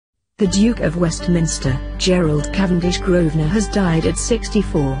The Duke of Westminster, Gerald Cavendish Grosvenor, has died at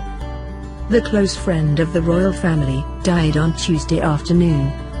 64. The close friend of the royal family died on Tuesday afternoon,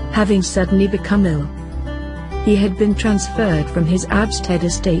 having suddenly become ill. He had been transferred from his Abstead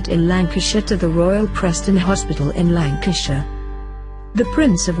estate in Lancashire to the Royal Preston Hospital in Lancashire. The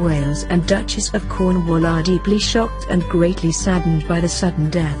Prince of Wales and Duchess of Cornwall are deeply shocked and greatly saddened by the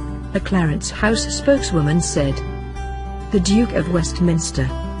sudden death, a Clarence House spokeswoman said. The Duke of Westminster,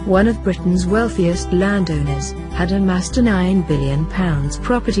 one of Britain's wealthiest landowners, had amassed a £9 billion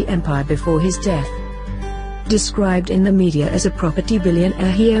property empire before his death. Described in the media as a property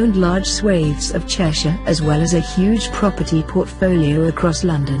billionaire, he owned large swathes of Cheshire as well as a huge property portfolio across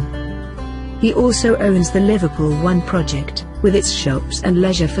London. He also owns the Liverpool One project, with its shops and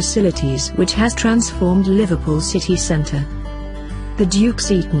leisure facilities, which has transformed Liverpool city centre. The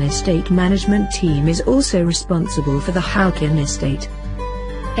Duke's Eton estate management team is also responsible for the Halkin estate.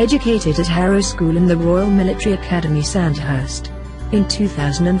 Educated at Harrow School and the Royal Military Academy Sandhurst, in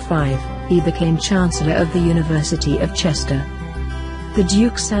 2005, he became Chancellor of the University of Chester. The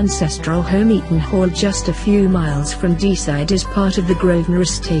Duke's ancestral home Eton Hall, just a few miles from Deeside, is part of the Grosvenor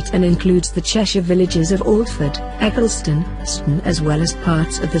estate and includes the Cheshire villages of Aldford, Eccleston, Ston, as well as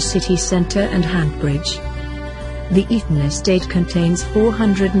parts of the city centre and Handbridge. The Eton estate contains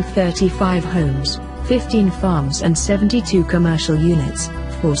 435 homes, 15 farms and 72 commercial units,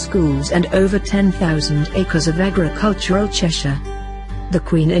 4 schools and over 10,000 acres of agricultural Cheshire. The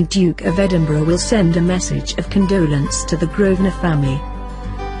Queen and Duke of Edinburgh will send a message of condolence to the Grosvenor family.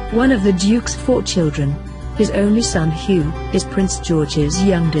 One of the Duke's 4 children, his only son Hugh, is Prince George's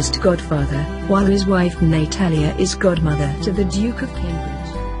youngest godfather, while his wife Natalia is godmother to the Duke of Cambridge.